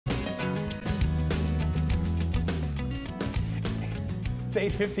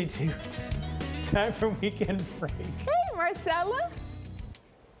It's 8:52. Time for weekend break. Hey, Marcella.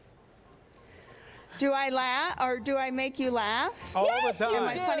 Do I laugh or do I make you laugh? All Yes, the time. you're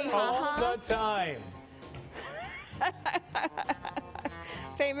my funny All ha-ha. the time.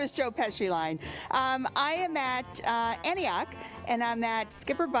 Famous Joe Pesci line. I am at Antioch, and I'm at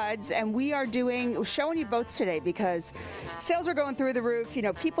Skipper Bud's, and we are showing you boats today because sales are going through the roof. You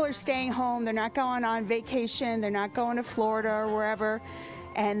know, people are staying home. They're not going on vacation. They're not going to Florida or wherever,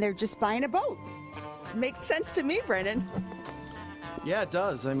 and they're just buying a boat. Makes sense to me, Brennan. Yeah, it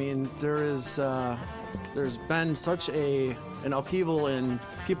does. I mean, there's been such an upheaval in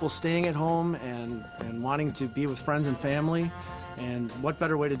people staying at home and wanting to be with friends and family. And what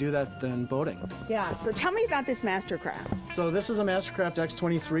better way to do that than boating? Yeah, so tell me about this Mastercraft. So this is a Mastercraft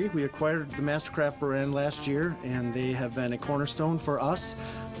X23. We acquired the Mastercraft brand last year, and they have been a cornerstone for us.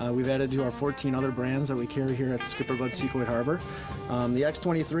 We've added to our 14 other brands that we carry here at Skipper Bud Seacoast Harbor. The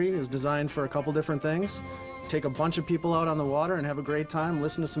X23 is designed for a couple different things. Take a bunch of people out on the water and have a great time,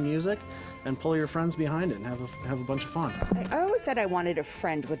 listen to some music, and pull your friends behind it and have a bunch of fun. I always said I wanted a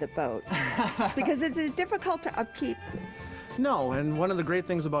friend with a boat because it's difficult to upkeep. No, and one of the great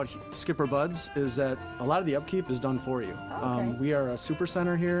things about Skipper Bud's is that a lot of the upkeep is done for you. Okay. We are a super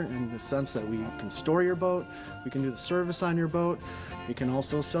center here in the sense that we can store your boat, we can do the service on your boat, we can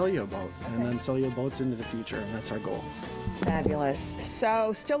also sell you a boat, and then sell you boats into the future, and that's our goal. Fabulous.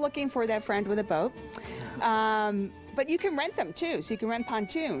 So still looking for that friend with a boat. But you can rent them too, so you can rent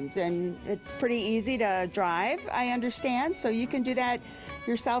pontoons, and it's pretty easy to drive, I understand, so you can do that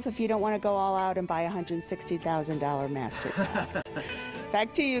yourself if you don't want to go all out and buy a $160,000 Mastercraft.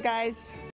 Back to you guys.